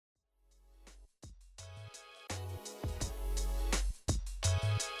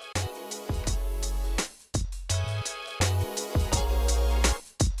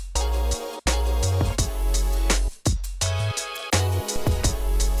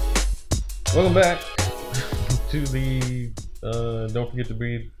Welcome back to the Don't Forget to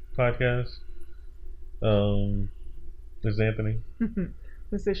Breathe podcast. This is Anthony.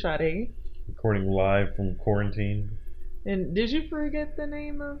 This is Sade. Recording live from quarantine. And did you forget the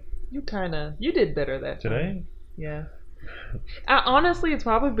name of... You did better that Today? time. Yeah. Honestly, it's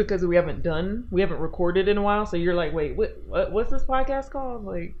probably because we haven't recorded in a while, so you're like, wait, what's this podcast called?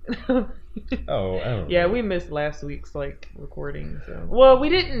 Like... Oh, I don't know. Yeah, we missed last week's recording. So, well, we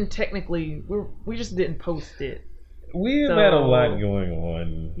didn't technically. We just didn't post it. We had a lot going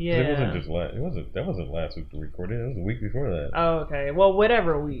on. Yeah, it wasn't just that wasn't last week we recorded. It was the week before that. Oh, okay. Well,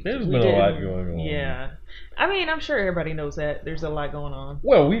 whatever week. There's been a lot going on. Yeah, I mean, I'm sure everybody knows that there's a lot going on.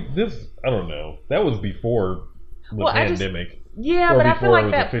 Well, I don't know. That was before the pandemic. But I feel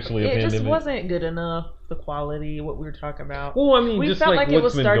like that it just wasn't good enough. The quality, what we were talking about. Well, I mean, we just felt like it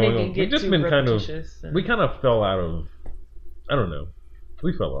was been starting going on. to get too repetitious. We kind of fell out of. I don't know.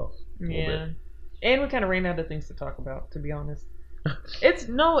 We fell off. Yeah, and we kind of ran out of things to talk about. To be honest, it's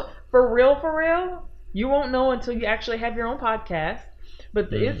for real. You won't know until you actually have your own podcast.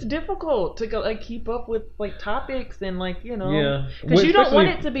 But it's difficult to go keep up with topics and because you don't want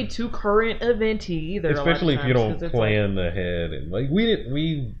it to be too current eventy either. Especially if you don't plan ahead and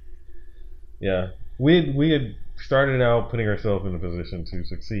we had started out putting ourselves in a position to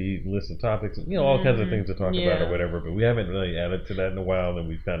succeed, list of topics, all kinds of things to talk about or whatever. But we haven't really added to that in a while, and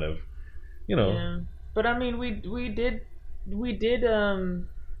we've kind of, Yeah. But I mean, we did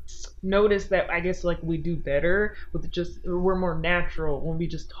notice that I guess we do better with we're more natural when we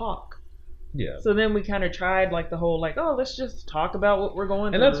just talk. Yeah. So then we kind of tried the whole let's just talk about what we're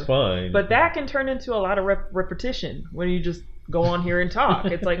going through. And that's fine. But that can turn into a lot of repetition when you just go on here and talk.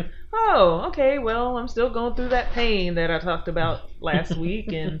 It's like, oh, okay, well, I'm still going through that pain that I talked about last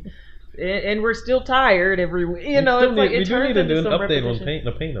week, and we're still tired every week. We do need to do an update on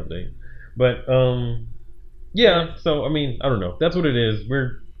the pain update. But so I mean, I don't know. That's what it is.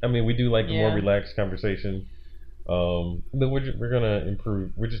 We do like a more relaxed conversation. But we're gonna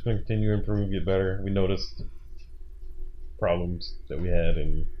improve. We're just gonna continue to improve, get better. We noticed problems that we had,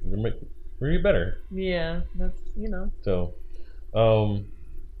 and we're gonna get better. Yeah, that's So,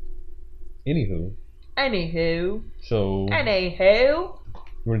 anywho. So.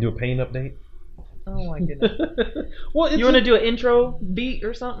 You want to do a pain update? Oh my goodness. Well, you want to do an intro beat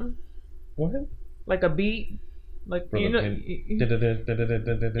or something? What? Like a beat? I don't know.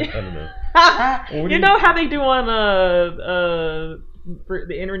 You know how they do on for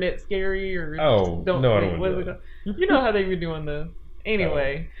the internet scary or I don't know. You know how they were doing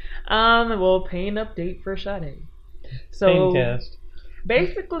anyway. Well, pain update for Sade. So Paincast.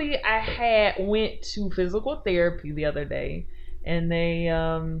 Basically, I went to physical therapy the other day, and they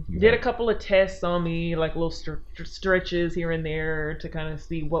did a couple of tests on me, little stretches here and there to kind of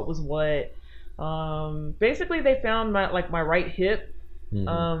see what was what. Basically, they found my right hip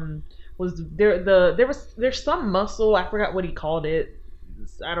was there's some muscle, I forgot what he called it.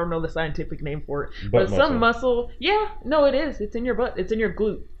 I don't know the scientific name for it, but some muscle. Yeah, no, it is. It's in your butt. It's in your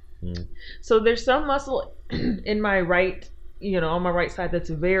glute. So there's some muscle in my right, on my right side that's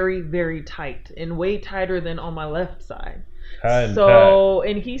very, very tight and way tighter than on my left side.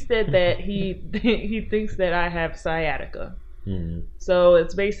 And he said that he thinks that I have sciatica. So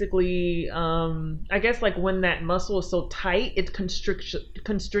it's basically, I guess when that muscle is so tight, it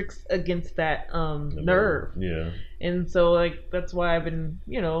constricts against that nerve. Yeah. And so that's why I've been,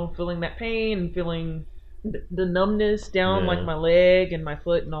 feeling that pain and feeling the numbness down my leg and my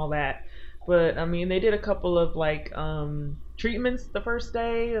foot and all that. But I mean, they did a couple of treatments the first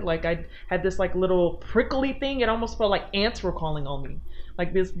day. I had this little prickly thing. It almost felt like ants were crawling on me. I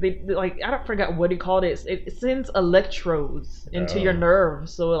don't forget what he called it. It sends electrodes into your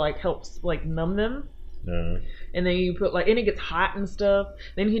nerves, so it helps numb them. And then you put and it gets hot and stuff.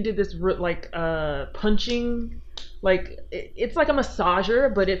 Then he did this punching, it's like a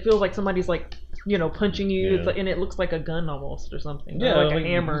massager, but it feels like somebody's punching you. It's and it looks like a gun almost or something. Yeah, like a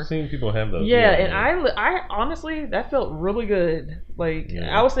hammer. I've seen people have those. Yeah, and I honestly, that felt really good.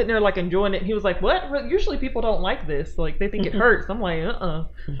 I was sitting there enjoying it. And he was like, "What? Usually people don't like this. They think it hurts." I'm like,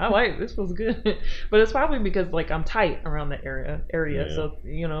 I like this. Feels good. But it's probably because I'm tight around that area. So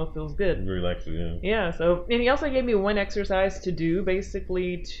it feels good. Relaxing. Yeah. Yeah. So and he also gave me one exercise to do,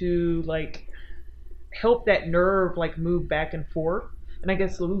 basically to help that nerve move back and forth, and I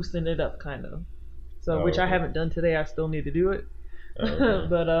guess loosen it up kind of. So which I haven't done today. I still need to do it.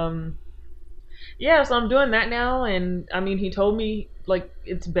 But yeah, so I'm doing that now, and I mean, he told me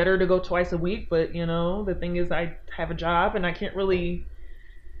it's better to go twice a week, but the thing is, I have a job and I can't really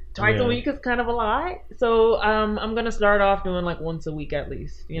twice a week is kind of a lot. So I'm gonna start off doing like once a week at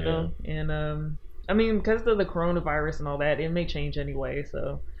least, you know. And I mean, because of the coronavirus and all that, it may change anyway.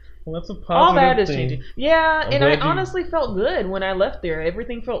 So. Well, that's a positive all that is thing. changing. Yeah, and I honestly felt good when I left there.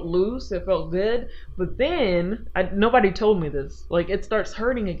 Everything felt loose. It felt good. But then nobody told me this. Like it starts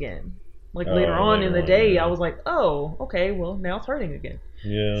hurting again. Like later on in the day, I was like, oh, okay, well now it's hurting again.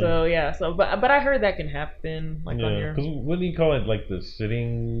 Yeah. So yeah. So but I heard that can happen. Like on your. Because what do you call it? Like the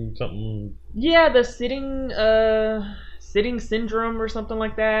sitting something. Yeah, the sitting syndrome or something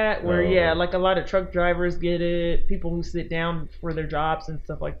like that, where like a lot of truck drivers get it, people who sit down for their jobs and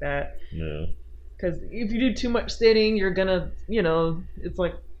stuff like that. Yeah. Because if you do too much sitting, you're gonna, it's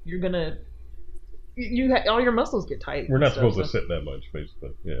like you're gonna, all your muscles get tight. We're not supposed to sit that much,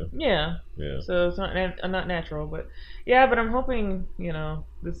 basically. Yeah. Yeah. Yeah. So it's not natural, but but I'm hoping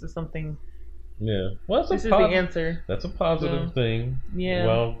this is something. Yeah. Well, this is the answer. That's a positive thing. Yeah.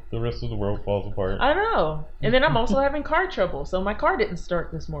 Well, the rest of the world falls apart. I know. And then I'm also having car trouble. So my car didn't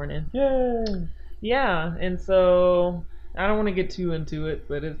start this morning. Yay. Yeah. And so I don't want to get too into it,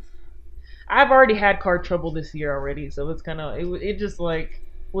 but I've already had car trouble this year already. So it's kind of, it just like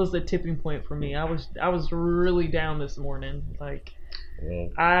was the tipping point for me. I was really down this morning. Like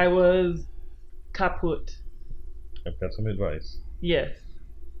I was kaput. I've got some advice. Yes.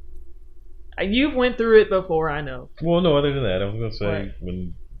 You've went through it before, I know. Well, no, other than that, I was going to say,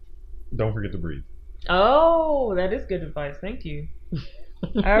 don't forget to breathe. Oh, that is good advice. Thank you.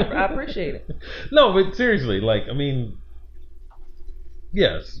 I appreciate it. No, but seriously, like, I mean,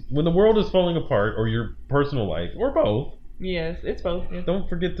 yes, when the world is falling apart, or your personal life, or both. Yes, it's both. Yeah. Don't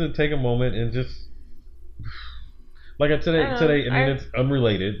forget to take a moment and just, like today, I mean, it's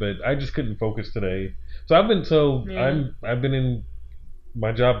unrelated, but I just couldn't focus today. So I've been in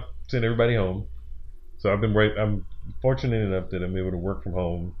my job. Send everybody home, so I'm fortunate enough that I'm able to work from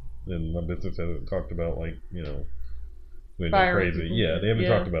home, and my business hasn't talked about crazy. Yeah, they haven't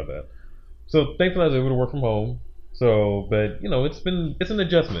talked about that. So thankfully I was able to work from home. So, but it's an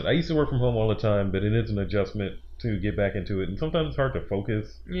adjustment. I used to work from home all the time, but it is an adjustment to get back into it, and sometimes it's hard to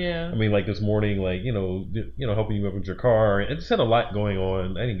focus. Yeah. I mean, like this morning, helping you up with your car, and I just had a lot going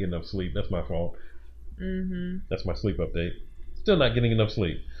on. I didn't get enough sleep. That's my fault. That's my sleep update. Still not getting enough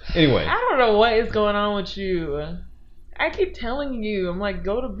sleep. Anyway. I don't know what is going on with you. I keep telling you, I'm like,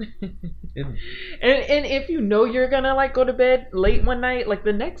 go to bed. And if you know you're gonna go to bed late one night, like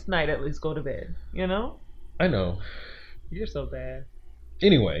the next night at least go to bed. I know. You're so bad.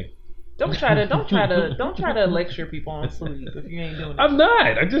 Anyway. Don't try to lecture people on sleep if you ain't doing it. I'm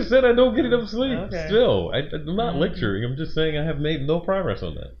not. I just said I don't get enough sleep. Okay. Still, I'm not lecturing. I'm just saying I have made no progress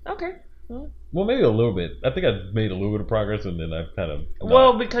on that. Okay. Well, maybe a little bit. I think I've made a little bit of progress, and then I've kind of...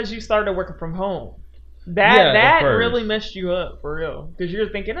 Well, because you started working from home. That really messed you up, for real. Because you're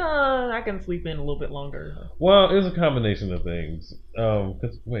thinking, I can sleep in a little bit longer. Well, it was a combination of things. Well,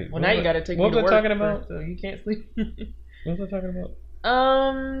 now you got to take me to work. What was I talking about? So you can't sleep. What was I talking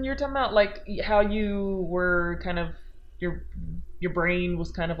about? You're talking about, how you were kind of... Your brain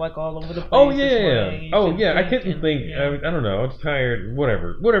was kind of all over the place. Oh yeah. I couldn't think. Yeah. I don't know. I was tired.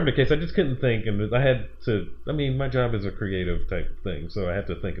 Whatever the case, I just couldn't think, and I had to. I mean, my job is a creative type of thing, so I have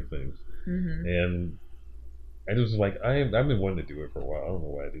to think of things. And I just was I've been wanting to do it for a while. I don't know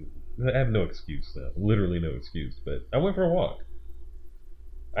why I didn't. I have no excuse now. Literally no excuse. But I went for a walk.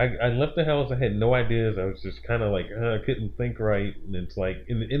 I left the house. I had no ideas. I was just kind of I couldn't think right. And it's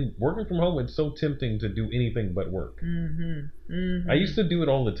in working from home, it's so tempting to do anything but work. I used to do it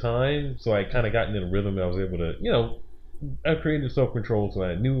all the time, so I kind of got in a rhythm. I was able to, I created self-control, so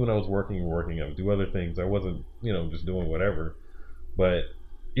I knew when I was working. I would do other things. I wasn't, just doing whatever. But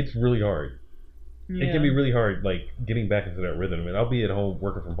it's really hard. Yeah. It can be really hard, getting back into that rhythm. And I'll be at home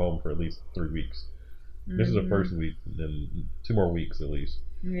working from home for at least 3 weeks. This is the first week, then 2 more weeks at least.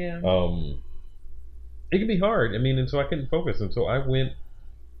 Yeah. It can be hard. I mean, and so I couldn't focus, and so I went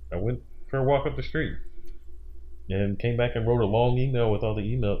for a walk up the street, and came back and wrote a long email with all the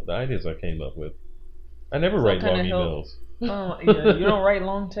ideas I came up with. I never write long emails. Oh yeah, you don't write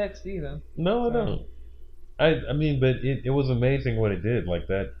long text either. No, I don't. I mean, but it was amazing what it did.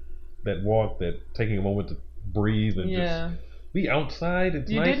 That walk, that taking a moment to breathe and just be outside. It's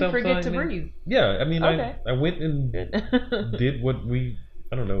nice outside. You didn't forget to breathe. Yeah, I mean, okay. I went and did what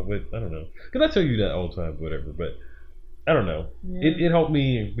I don't know. Because I tell you that all the time, whatever. But I don't know. Yeah. It helped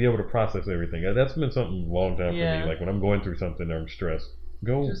me be able to process everything. That's been something a long time for me. When I'm going through something or I'm stressed,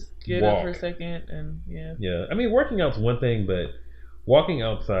 just get up for a second and Yeah, I mean, working out's one thing, but walking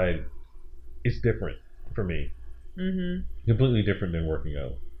outside is different for me. Completely different than working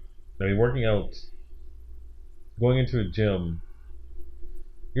out. I mean, working out, going into a gym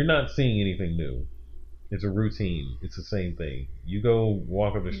you're not seeing anything new. It's a routine. It's the same thing. You go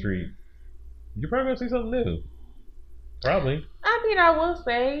walk up the street, you're probably gonna see something new. Probably. I mean, I will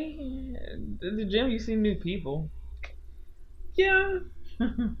say, the gym, you see new people. Yeah. I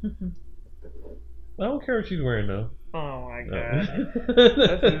don't care what she's wearing though. Oh my god.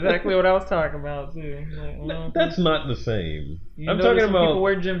 That's exactly what I was talking about too. Like, that's not the same. I'm talking about people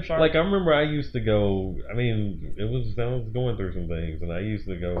wear Gymshark. Like I remember I used to go. I mean, I was going through some things, and I used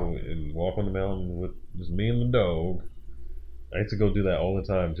to go and walk on the mountain with just me and the dog. I used to go do that all the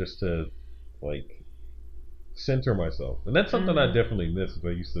time just to like center myself, and that's something I definitely miss. I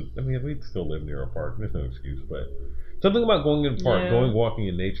used to. I mean, we still live near a park. There's no excuse, but something about going in a park, going walking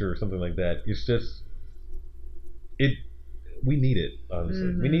in nature, or something like that. It's just it. We need it,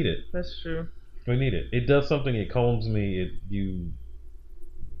 honestly. We need it. That's true. We need it. It does something. It calms me.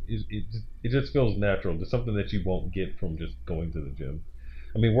 It just feels natural. It's something that you won't get from just going to the gym.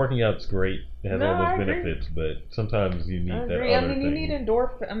 I mean, working out's great. It has all those benefits, but sometimes you need that other thing. I mean, you need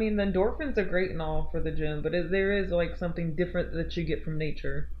endorphin. I mean, the endorphins are great and all for the gym, but there is like something different that you get from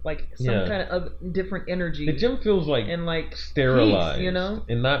nature, like some kind of different energy. The gym feels like and like sterilized, peace, you know,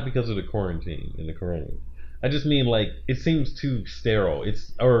 and not because of the quarantine and the corona. I just mean like it seems too sterile.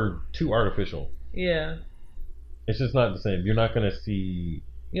 Or too artificial. Yeah. It's just not the same. You're not gonna see.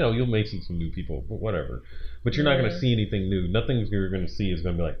 You know, you'll may see some new people, but whatever. But you're not going to see anything new. Nothing you're going to see is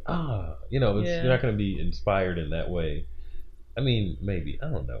going to be like, you're not going to be inspired in that way. I mean, maybe. I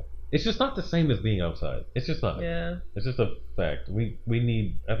don't know. It's just not the same as being outside. It's just not. Yeah. It's just a fact.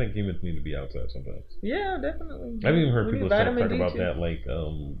 I think humans need to be outside sometimes. Yeah, definitely. I've even heard people talk about that, like,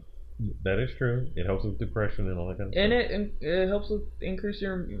 that is true. It helps with depression and all that kind of stuff. And it helps with increase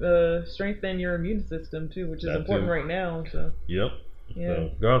your strengthen your immune system too, which is important right now. So. Yep. Yeah.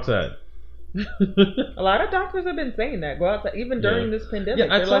 So go outside. A lot of doctors have been saying that. Go outside. Even during this pandemic,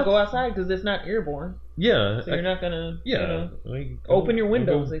 they're like, go outside because it's not airborne. Yeah. So you're not going to, like, open your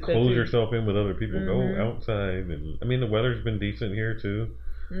windows. They close yourself in with other people. Go outside. And I mean, the weather's been decent here too.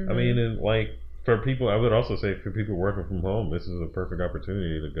 I mean, and like for people, I would also say for people working from home, this is a perfect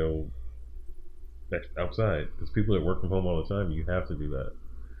opportunity to go outside. Because people that work from home all the time, you have to do that.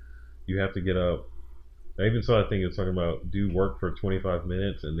 You have to get up. I even saw a thing that's talking about do work for 25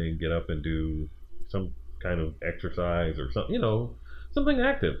 minutes and then get up and do some kind of exercise or something, something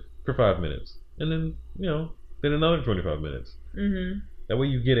active for 5 minutes. And then, then another 25 minutes. That way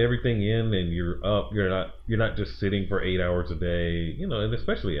you get everything in and you're up. You're not just sitting for 8 hours a day, and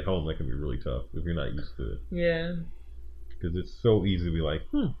especially at home, that can be really tough if you're not used to it. Yeah. Because it's so easy to be like,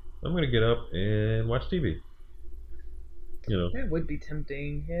 I'm going to get up and watch TV. That would be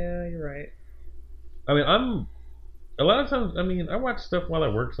tempting. Yeah, you're right. I mean, a lot of times, I watch stuff while I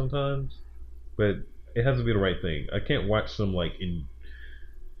work sometimes, but it has to be the right thing. I can't watch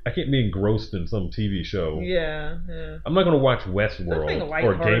I can't be engrossed in some TV show. Yeah. I'm not going to watch Westworld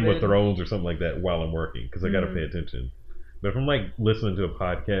or Game of Thrones or something like that while I'm working, because I got to pay attention. But if I'm like listening to a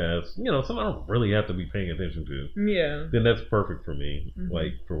podcast, something I don't really have to be paying attention to, then that's perfect for me,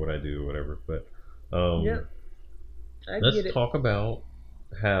 like for what I do or whatever. But let's talk about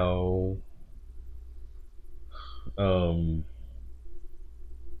how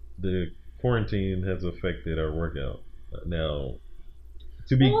the quarantine has affected our workout. Now,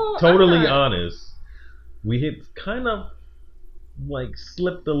 to be totally honest, we had kind of like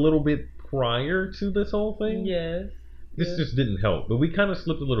slipped a little bit prior to this whole thing. Yes. This just didn't help, but we kind of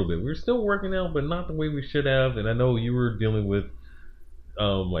slipped a little bit. We were still working out, but not the way we should have. And I know you were dealing with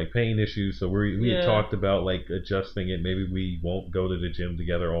like pain issues, so we had talked about like adjusting it. Maybe we won't go to the gym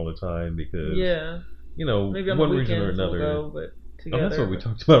together all the time because maybe on one reason or another. We'll go, but together, that's what we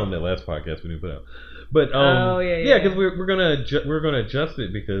talked about on that last podcast we didn't put out. But because we're gonna adjust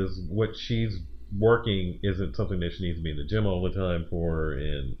it because what she's working isn't something that she needs to be in the gym all the time for,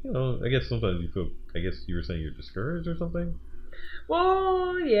 and I guess sometimes you feel. I guess you were saying you're discouraged or something.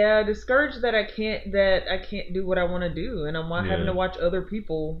 Well, yeah, discouraged that I can't do what I want to do, and I'm having to watch other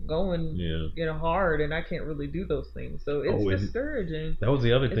people going, hard, and I can't really do those things. So it's discouraging. That was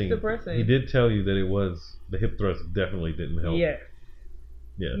the other thing. It's depressing. He did tell you that it was the hip thrust definitely didn't help. Yes.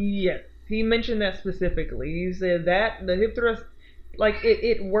 Yeah. Yes, he mentioned that specifically. He said that the hip thrust, like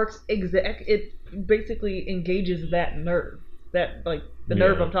it works it basically engages that nerve, that like the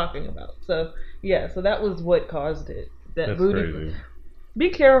nerve I'm talking about. So so that was what caused it. That's crazy.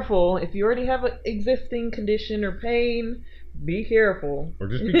 Be careful if you already have an existing condition or pain. Be careful. Or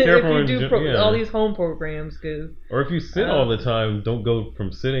just be careful if you do all these home programs, or if you sit all the time, don't go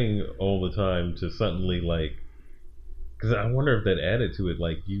from sitting all the time to suddenly like. Because I wonder if that added to it.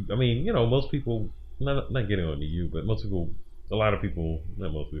 Like most people, not getting on to you, but most people a lot of people,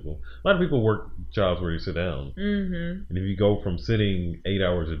 not most people, a lot of people work jobs where you sit down. And if you go from sitting 8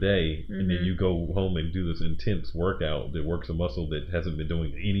 hours a day and then you go home and do this intense workout that works a muscle that hasn't been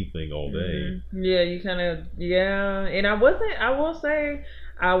doing anything all day. Yeah, you kind of, and I will say,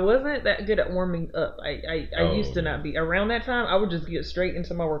 I wasn't that good at warming up. I used to not be. Around that time, I would just get straight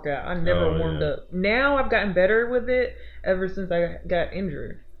into my workout. I never warmed up. Now I've gotten better with it ever since I got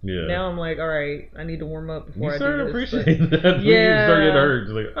injured. Yeah. Now I'm like, all right, I need to warm up before I do this. You start to appreciate that. Yeah. You start getting hurt.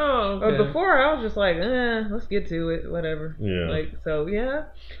 You're like, oh, okay. But before I was just like, let's get to it, whatever. Yeah. Like, so yeah.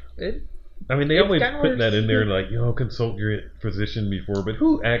 I mean, they always put that in there, like, consult your physician before, but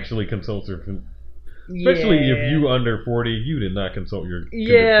who actually consults their physician? Especially if you under 40, you did not consult your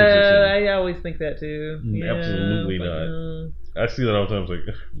physician. I always think that too. Absolutely not. I see that all the time. It's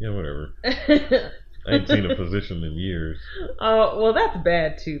like, yeah, whatever. I ain't seen a physician in years. Oh, well, that's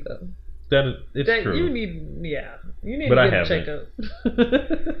bad too, though. It's true. You need to get a checkup.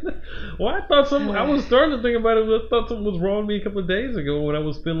 Well, I was starting to think about it. I thought something was wrong with me a couple of days ago when I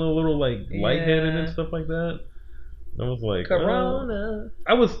was feeling a little like lightheaded and stuff like that. I was like, Corona.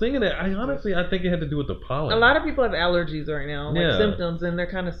 I was thinking that. I think it had to do with the pollen. A lot of people have allergies right now, like symptoms, and they're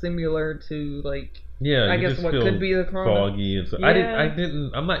kind of similar to like. Yeah, I guess what could be the corona. Foggy and stuff. Yeah.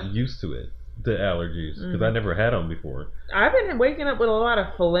 I'm not used to it. The allergies, because I never had them before. I've been waking up with a lot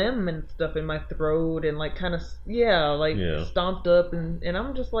of phlegm and stuff in my throat and like kind of stomped up and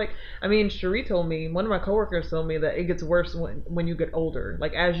I'm just like, I mean, Cherie told me, one of my coworkers told me that it gets worse when you get older.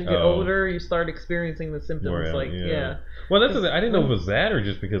 Like as you get older, you start experiencing the symptoms. Well, that's I didn't know if it was that or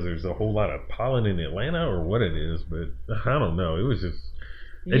just because there's a whole lot of pollen in Atlanta or what it is, but I don't know. It was just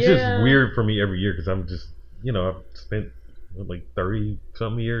it's just weird for me every year because I'm just I've spent like 30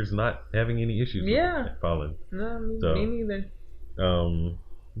 something years not having any issues with pollen. No, me neither.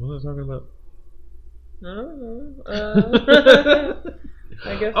 What was I talking about? I don't know.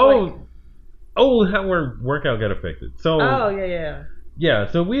 I guess how our workout got affected. So yeah,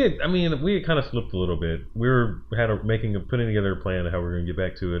 so we had kind of slipped a little bit. We were putting together a plan of how we're going to get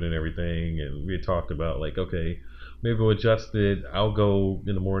back to it and everything, and we had talked about like, okay, maybe we'll adjust it. I'll go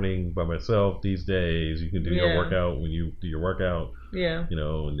in the morning by myself these days. You can do your workout when you do your workout. Yeah.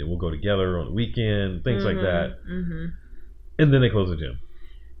 And then we'll go together on the weekend, things like that. And then they close the gym.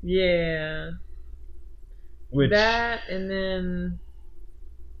 Yeah. And then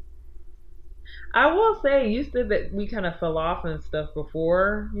I will say, you said that we kind of fell off and stuff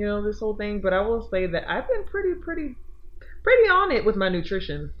before, this whole thing, but I will say that I've been pretty on it with my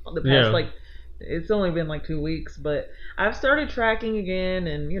nutrition the past it's only been like 2 weeks, but I've started tracking again,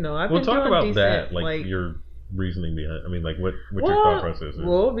 and I've been doing about decent, that, like your reasoning behind. I mean, like what your thought process is.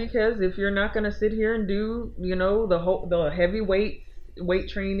 Well, because if you're not going to sit here and do the heavy weight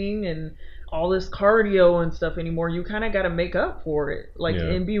training and all this cardio and stuff anymore, you kind of got to make up for it,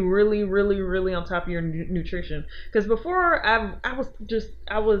 and be really, really, really on top of your nutrition. Because before I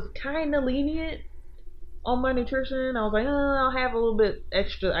was kind of lenient on my nutrition. I was like, I'll have a little bit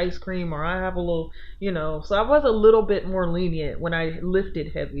extra ice cream, or I have a little, so I was a little bit more lenient when I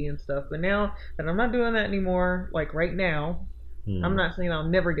lifted heavy and stuff. But now that I'm not doing that anymore, like right now, I'm not saying I'll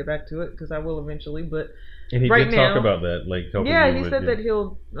never get back to it, because I will eventually, but and he did talk about that, like helping he said that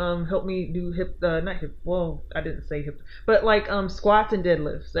he'll help me do not hip, well, I didn't say hip, but like squats and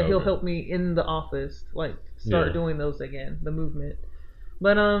deadlifts, that he'll help me in the office, like start doing those again, the movement.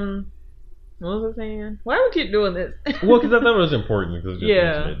 But what was I saying? Why do we keep doing this? Well, because I thought it was important. But if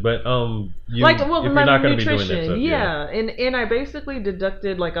you're not going to be doing that stuff, and I basically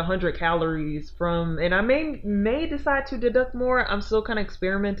deducted like 100 calories from, and I may decide to deduct more. I'm still kind of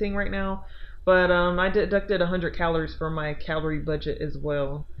experimenting right now, but I deducted 100 calories from my calorie budget as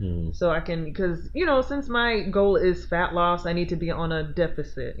well, so I can, because since my goal is fat loss, I need to be on a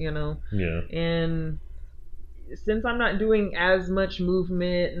deficit, and since I'm not doing as much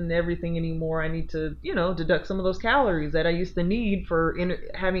movement and everything anymore, I need to, deduct some of those calories that I used to need for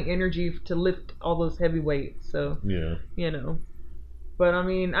having energy to lift all those heavy weights. So, but I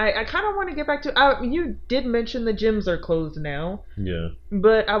mean, I kind of want to get back to, you did mention the gyms are closed now. Yeah.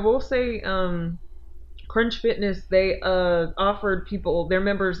 But I will say, Crunch Fitness, they offered their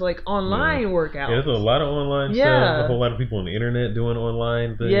members, like online workouts. Yeah, there's a lot of online stuff. A whole lot of people on the internet doing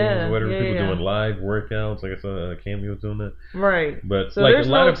online things. People doing live workouts. Like I saw Cameo doing that. Right. But so like there's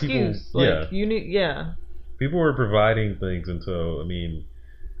a lot no of excuse. people, you need, people were providing things, and so I mean,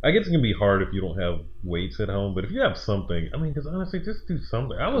 I guess it can be hard if you don't have weights at home, but if you have something, I mean, because honestly, just do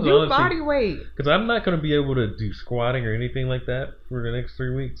something. Do body weight. Because I'm not going to be able to do squatting or anything like that for the next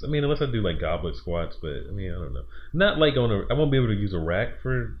 3 weeks. I mean, unless I do like goblet squats, but I mean, I don't know. Not like I won't be able to use a rack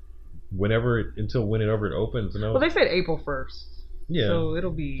for whenever it opens. Well, they said April 1st. Yeah. So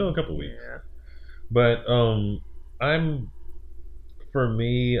it'll be still a couple weeks. Yeah. But I'm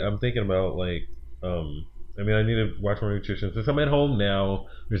thinking about like I need to watch my nutrition since I'm at home now.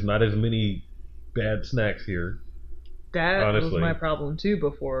 There's not as many bad snacks here. That honestly was my problem too.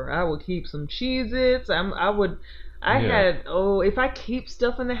 Before I would keep some Cheez-Its. If I keep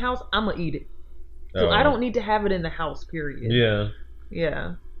stuff in the house, I'm gonna eat it. So I don't need to have it in the house. Period. Yeah.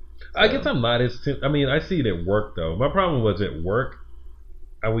 Yeah. So. I guess I'm not as. I see it at work though. My problem was at work,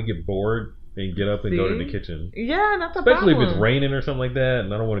 I would get bored and get up and go to the kitchen. Yeah, that's a Especially problem. if it's raining or something like that,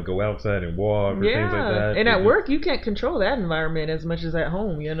 and I don't want to go outside and walk or things like that. And at work, you can't control that environment as much as at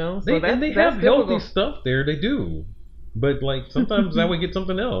home, you know? So they have healthy stuff there, they do. But, like, sometimes I would get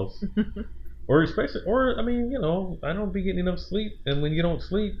something else. I don't be getting enough sleep, and when you don't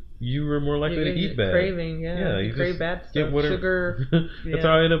sleep, you are more likely to eat bad. Craving, you crave bad stuff, sugar. That's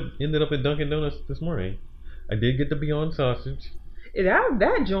how I ended up at Dunkin' Donuts this morning. I did get the Beyond Sausage.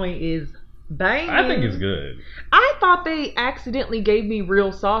 That joint is banging. I think it's good. I thought they accidentally gave me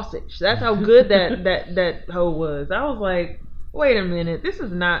real sausage. That's how good that hoe was. I was like, wait a minute, this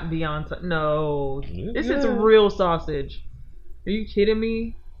is not Beyond Sausage. No, this is real sausage. Are you kidding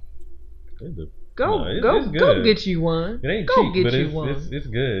me? Go get you one. It ain't go cheap, get but you one. It's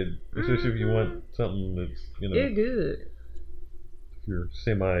good. Especially if you want something that's it's good. If you're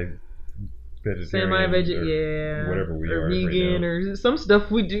semi-vegetarian, yeah, whatever we or are, vegan, right now. Or some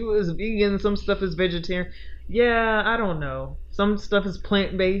stuff we do is vegan, some stuff is vegetarian. Yeah, I don't know. Some stuff is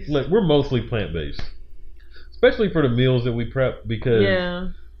plant-based. Look, we're mostly plant-based, especially for the meals that we prep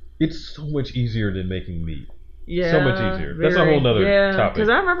because it's so much easier than making meat. Yeah, so much easier. That's a whole nother topic. Because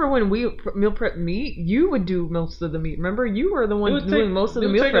I remember when we meal prep meat, you would do most of the meat. Remember, you were the one doing most of the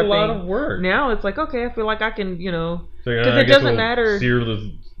meal prep. It would take a lot of work. Now it's like, okay, I feel like I can, because it doesn't matter. Sear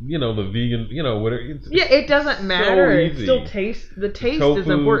the vegan, whatever. It doesn't matter. It still tastes. The taste is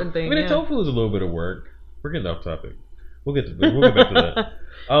the important thing. The tofu is a little bit of work. We're getting off topic. We'll get back to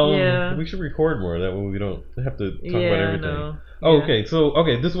that. We should record more. That way we don't have to talk about everything. No. Okay,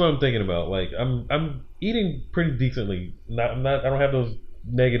 this is what I'm thinking about. Like, I'm eating pretty decently. I don't have those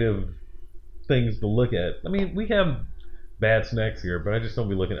negative things to look at. I mean, we have bad snacks here, but I just don't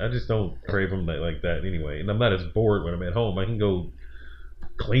crave them like that anyway. And I'm not as bored when I'm at home. I can go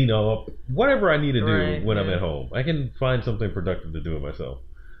clean up, whatever I need to do when I'm at home. I can find something productive to do it myself.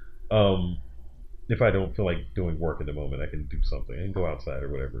 If I don't feel like doing work at the moment, I can do something. I can go outside or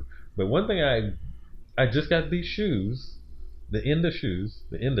whatever. But one thing I just got these shoes, the Enda,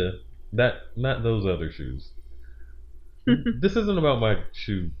 not those other shoes. This isn't about my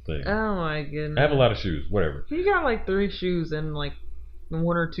shoe thing. Oh my goodness. I have a lot of shoes, whatever. You got like 3 shoes in like 1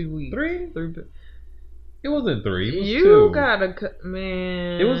 or 2 weeks. 3? It wasn't 3. It was 2. You got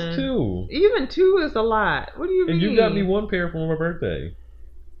man. It was 2. Even 2 is a lot. What do you mean? And you got me 1 pair for my birthday.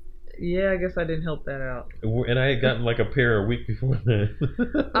 Yeah, I guess I didn't help that out. And I had gotten like a pair a week before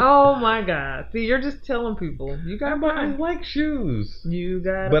that. Oh my God! See, you're just telling people you got. I like shoes. You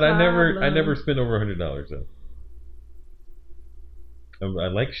got. But I never spend over $100 though. I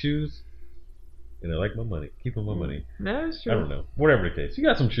like shoes, and I like my money. Keeping my money. That's true. I don't know. Whatever the case, you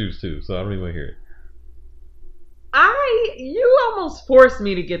got some shoes too, so I don't even want to hear it. You almost forced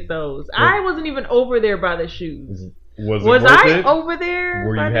me to get those. What? I wasn't even over there by the shoes. Was I over there?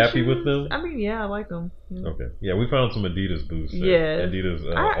 Were you happy with them? I mean, yeah, I like them. Yeah. Okay. Yeah, we found some Adidas boots. Yeah. Adidas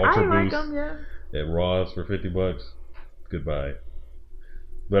I Ultra like Boost. them, yeah. At Ross for $50. Goodbye.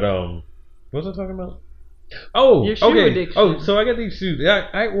 But what was I talking about? Oh, your shoe addiction. Oh, so I got these shoes.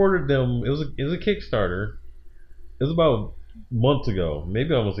 I ordered them. It was a Kickstarter. It was about months ago,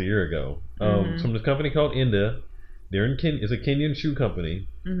 maybe almost a year ago. From this company called Enda. They're in Kenya. It's a Kenyan shoe company.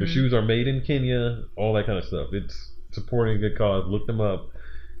 The shoes are made in Kenya. All that kind of stuff. It's supporting a good cause. Look them up.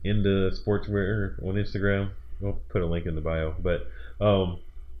 Enda Sportswear on Instagram. I'll put a link in the bio. But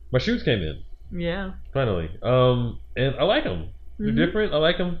my shoes came in. Yeah. Finally. And I like them. They're different. I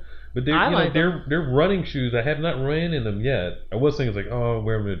like them. But they're running shoes. I have not ran in them yet. I was thinking like, I'll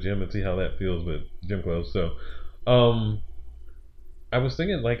wear them to the gym and see how that feels with gym clothes. So, I was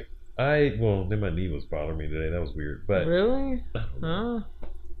thinking like then my knee was bothering me today. That was weird. But really, I'm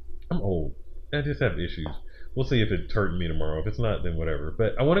old. I just have issues. We'll see if it's hurting me tomorrow. If it's not, then whatever.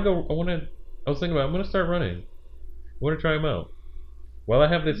 But I was thinking about I'm going to start running. I want to try them out. While I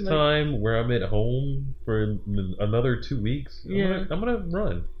have this time where I'm at home for another 2 weeks, I'm gonna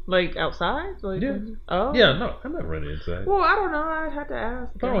run. Like outside? Yeah. Oh. Yeah, no, I'm not running inside. Well, I don't know. I had to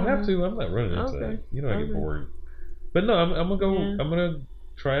ask. If I don't have to, I'm not running inside. Okay. I get bored. But no, I'm gonna go. I'm gonna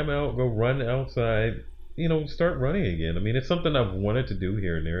try them out. Go run outside. start running again. I mean, it's something I've wanted to do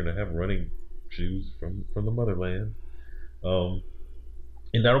here and there, and I have running shoes from the motherland.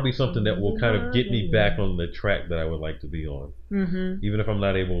 And that'll be something that will kind of get me back on the track that I would like to be on. Mm-hmm. Even if I'm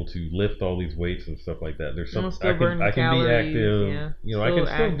not able to lift all these weights and stuff like that, there's something I can calories, be active. Yeah. I can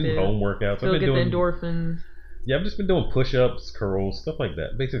still do home workouts. Still get the endorphins. Yeah, I've just been doing push-ups, curls, stuff like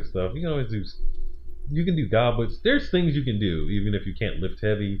that, basic stuff. You can always do. You can do goblets. There's things you can do even if you can't lift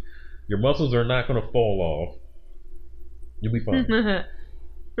heavy. Your muscles are not going to fall off. You'll be fine.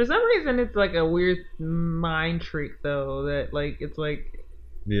 For some reason, it's like a weird mind trick, though. That like it's like.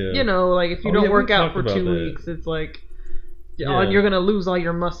 Yeah. Like if you don't work out for 2 weeks, it's like you're gonna lose all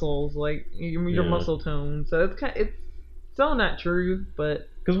your muscles, like your muscle tone. So it's so not true, but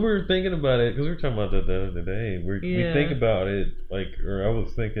because we were thinking about it, because we were talking about that the other day. We think about it or I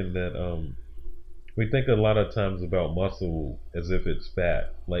was thinking that we think a lot of times about muscle as if it's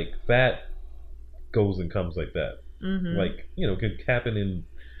fat. Like fat goes and comes like that. Mm-hmm. Like can happen in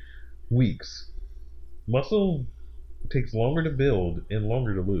weeks. Muscle takes longer to build and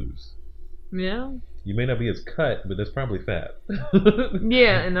longer to lose. Yeah. You may not be as cut, but that's probably fat.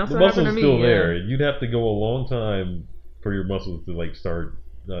 Yeah, and that's the what happened to muscle's me. Still there. You'd have to go a long time for your muscles to start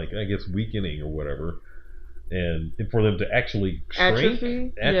I guess weakening or whatever, and for them to actually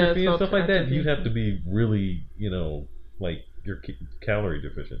shrink, atrophy and stuff like that. You'd have to be really you're calorie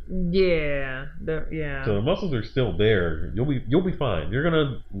deficient. Yeah. So the muscles are still there. You'll be fine. You're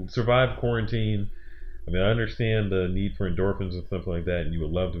gonna survive quarantine. I mean, I understand the need for endorphins and stuff like that, and you would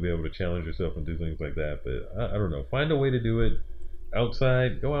love to be able to challenge yourself and do things like that, but I don't know. Find a way to do it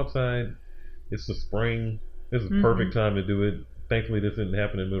outside. Go outside. It's the spring. This is the perfect time to do it. Thankfully, this didn't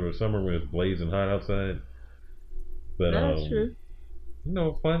happen in the middle of summer when it's blazing hot outside. But, that's true.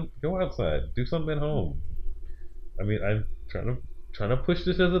 Go outside. Do something at home. I mean, I'm trying to push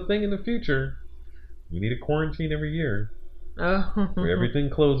this as a thing in the future. We need a quarantine every year. Oh. Where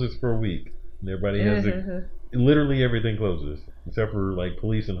everything closes for a week. And everybody has literally everything closes except for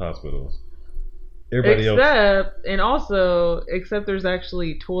police and hospitals. Everybody else. Except there's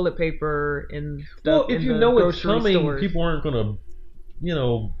actually toilet paper and stuff. Well, if in it's coming, stores. people aren't gonna, it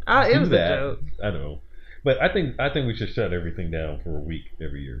do was that. A joke. I know, but I think we should shut everything down for a week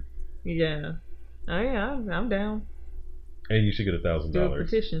every year. Yeah. Oh yeah, I'm down. And you should get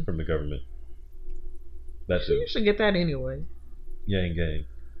 $1,000 from the government. That's it. You should get that anyway. Yang gang.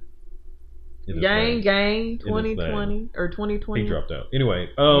 Gang, 2020 or 2020. He dropped out. Anyway,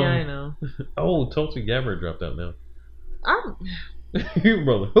 yeah, I know. Tulsi Gabbard dropped out now. Your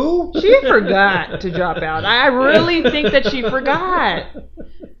brother, who? She forgot to drop out. I really think that she forgot.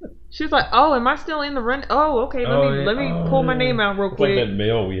 She was like, "Oh, am I still in the run? Oh, okay. Let me pull my name out real quick." It's like that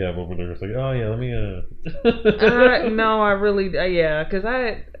mail we have over there. It's like, oh yeah, let me. No, I really, because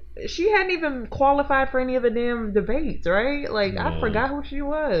she hadn't even qualified for any of the damn debates, right? Like, I forgot who she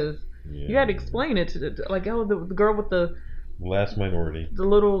was. Yeah. You had to explain it to the girl with the last minority, the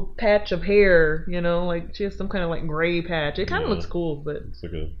little patch of hair, she has some kind of gray patch. It kind of looks cool, but it's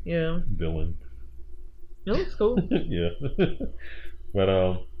like a villain. It looks cool. Yeah. But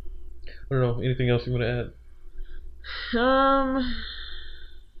I don't know. Anything else you want to add?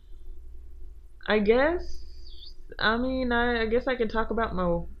 I guess. I mean, I guess I can talk about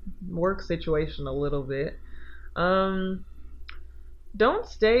my work situation a little bit. Don't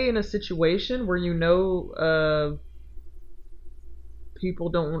stay in a situation where people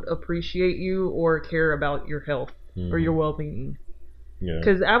don't appreciate you or care about your health or your well-being. Yeah.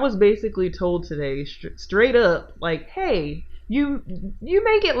 Because I was basically told today, straight up, hey, you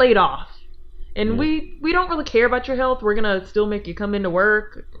may get laid off, and we don't really care about your health. We're gonna still make you come into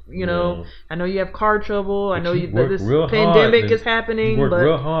work. I know you have car trouble. But I know this pandemic is happening. You work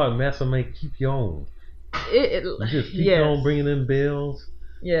real hard, and that's what make keep you on. You just keep on bringing in bills.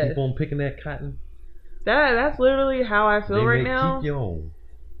 Yeah. Keep on picking that cotton. That's literally how I feel right now. Keep you on.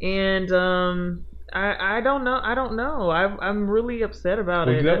 And I don't know. I'm really upset about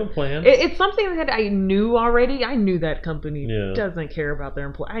it. You have a plan. It's something that I knew already. I knew that company doesn't care about their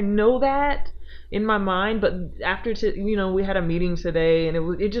employees. I know that in my mind, but after we had a meeting today,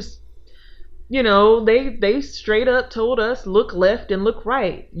 and it just. They straight up told us, look left and look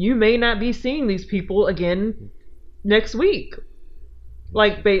right. You may not be seeing these people again next week.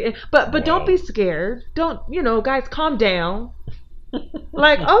 But don't be scared. Don't, guys, calm down.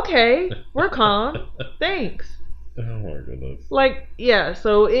 Okay, we're calm. Thanks. Oh my goodness.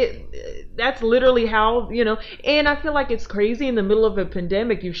 So that's literally how, and I feel like it's crazy in the middle of a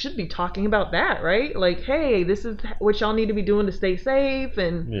pandemic. You should be talking about that, right? Hey, this is what y'all need to be doing to stay safe.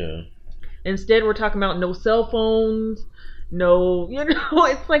 And instead, we're talking about no cell phones, no,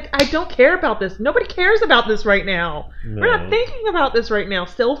 it's like, I don't care about this. Nobody cares about this right now. No. We're not thinking about this right now.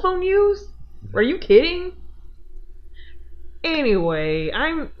 Cell phone use? Are you kidding? Anyway,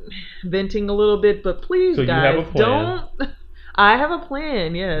 I'm venting a little bit, but please, so guys, you have a plan. I have a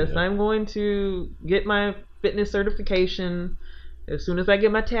plan, yes. Yeah. I'm going to get my fitness certification as soon as I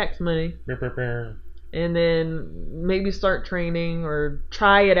get my tax money. And then maybe start training or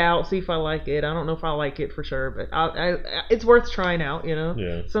try it out, see if I like it. I don't know if I like it for sure, but it's worth trying out,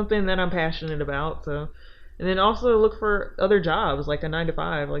 Yeah. Something that I'm passionate about. So, and then also look for other jobs, like a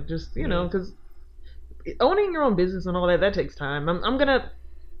 9-to-5, like just, because owning your own business and all that takes time.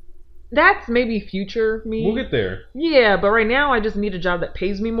 That's maybe future me. We'll get there. Yeah, but right now I just need a job that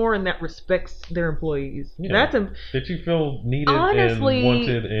pays me more and that respects their employees. Yeah. That you feel needed and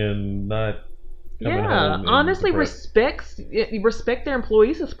wanted and not. Honestly, respect their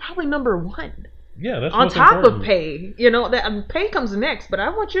employees is probably number one. Yeah, that's on top important. Of pay. That pay comes next, but I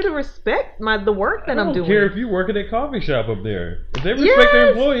want you to respect the work that I'm doing. I don't care if you work at a coffee shop up there. If they respect their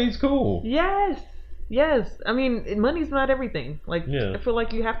employees, cool. Yes. I mean, money's not everything. Like, I feel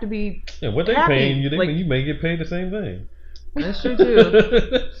like you have to be. Yeah, what they're paying you, you may get paid the same thing. That's true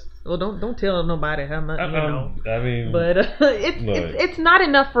too. Well, don't tell nobody how much. I mean, but it's not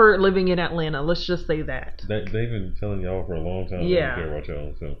enough for living in Atlanta. Let's just say that. They've been telling y'all for a long time. Yeah. They don't care about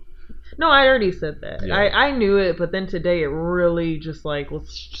y'all. So. No, I already said that. Yeah. I knew it, but then today it really just was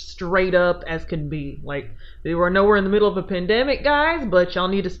straight up as can be. Like, they were nowhere in the middle of a pandemic, guys, but y'all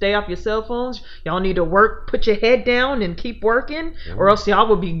need to stay off your cell phones. Y'all need to work, put your head down and keep working, or else y'all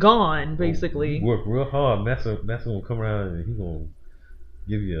will be gone, basically. Work real hard. Massa gonna come around and he gonna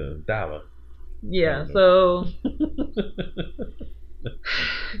give you $1. Yeah, so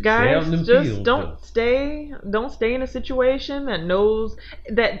guys, just don't stay in a situation that knows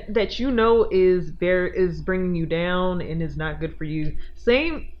that is bringing you down and is not good for you.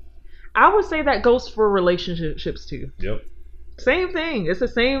 I would say that goes for relationships too. Yep. Same thing. It's the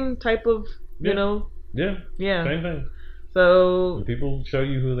same type of, Yeah. Yeah. Same thing. So when people show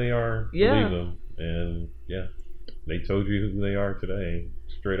you who they are, believe them. And they told you who they are today,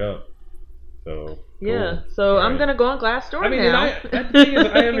 straight up. So yeah, cool. So I'm gonna go on Glassdoor now. The thing is,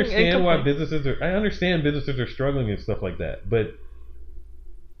 I understand why businesses are struggling and stuff like that. But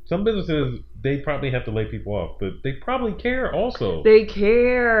some businesses, they probably have to lay people off, but they probably care also. They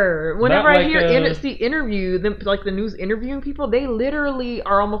care. Whenever I hear interview them, like the news interviewing people, they literally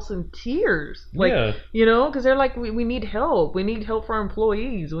are almost in tears. Like, because they're like, we need help. We need help for our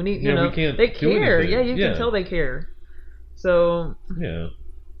employees. We need, we can't they care. Yeah, you can tell they care. So yeah,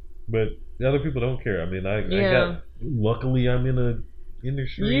 but the other people don't care. I mean, luckily I'm in a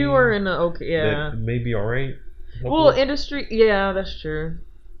industry. You are in that may be all right. Well, industry, that's true.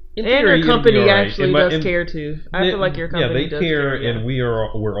 And your company actually does care too. I feel like your company does care. Yeah, and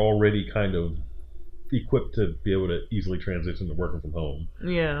we're already kind of equipped to be able to easily transition to working from home.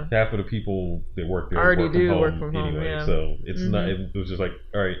 Yeah. Half of the people that work there already work from home anyway. So it's not. It was just like,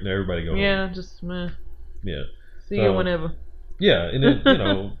 all right, now everybody go home. Yeah, just meh. Yeah. See you whenever. Yeah, and it,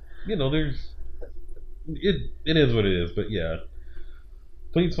 there's it is what it is. But yeah,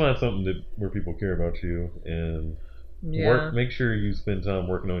 please find something where people care about you and. Work. Make sure you spend time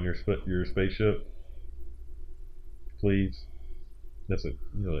working on your spaceship. Please. That's it.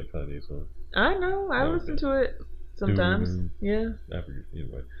 That Kanye song. I know. I listen to it sometimes. Yeah. I forget.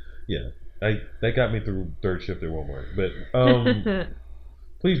 Anyway. Yeah. That got me through third shift at Walmart. But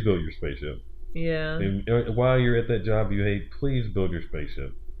please build your spaceship. Yeah. And while you're at that job you hate, please build your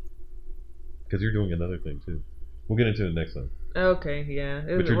spaceship. Because you're doing another thing too. We'll get into it next time. Okay. Yeah.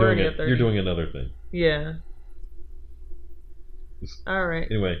 But you're doing another thing. Yeah. All right.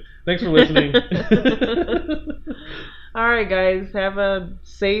 Anyway, thanks for listening. All right, guys. Have a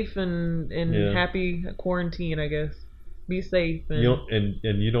safe and happy quarantine, I guess. Be safe. And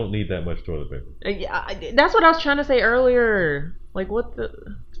you don't need that much toilet paper. Yeah, that's what I was trying to say earlier. Like, what the...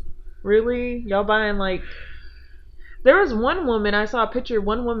 Really? Y'all buying, like... There was one woman, I saw a picture of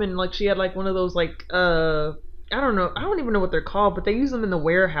one woman, like, she had, like, one of those, like, I don't know. I don't even know what they're called, but they use them in the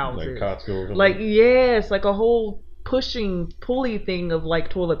warehouses. Like Costco or something? Like, yes, like a whole... pulley thing of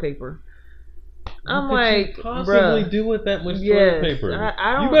like toilet paper. I'm like, possibly do with that much toilet paper?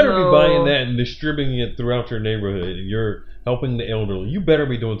 I don't you better know. be buying that and distributing it throughout your neighborhood. And you're helping the elderly. You better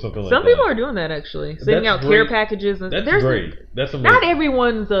be doing something like that. Some people are doing that actually, sending out care packages. And that's great. That's amazing. Not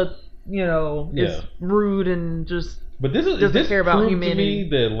everyone's is rude and just. But doesn't care about humanity. To me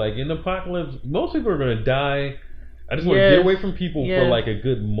that like in the apocalypse, most people are going to die. I just want to get away from people for like a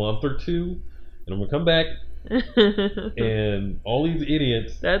good month or two, and I'm going to come back. and all these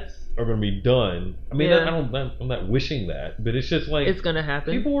idiots are going to be done. I mean, I'm not wishing that, but it's just like it's going to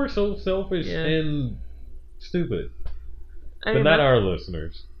happen. People are so selfish and stupid, but not our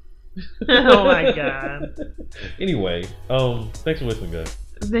listeners. Oh my god. Anyway, thanks for listening, guys.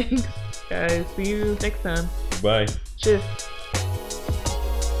 Thanks, guys. See you next time. Bye. Cheers.